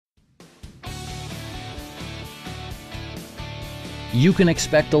You can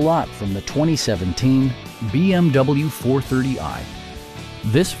expect a lot from the 2017 BMW 430i.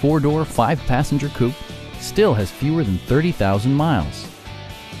 This four-door, five-passenger coupe still has fewer than 30,000 miles.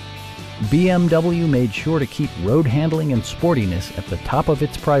 BMW made sure to keep road handling and sportiness at the top of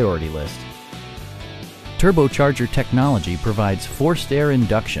its priority list. Turbocharger technology provides forced air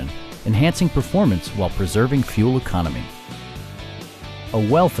induction, enhancing performance while preserving fuel economy. A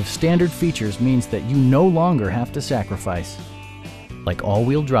wealth of standard features means that you no longer have to sacrifice, like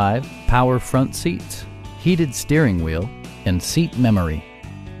all-wheel drive, power front seats, heated steering wheel, and seat memory.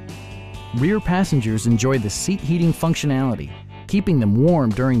 Rear passengers enjoy the seat heating functionality, keeping them warm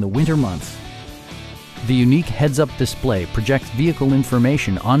during the winter months. The unique heads-up display projects vehicle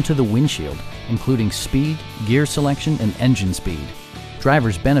information onto the windshield, including speed, gear selection, and engine speed.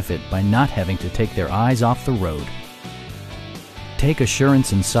 Drivers benefit by not having to take their eyes off the road. Take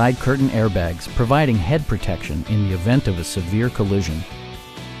assurance in side curtain airbags, providing head protection in the event of a severe collision.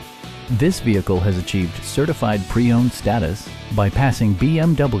 This vehicle has achieved certified pre-owned status by passing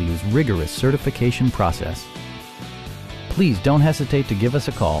BMW's rigorous certification process. Please don't hesitate to give us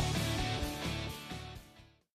a call.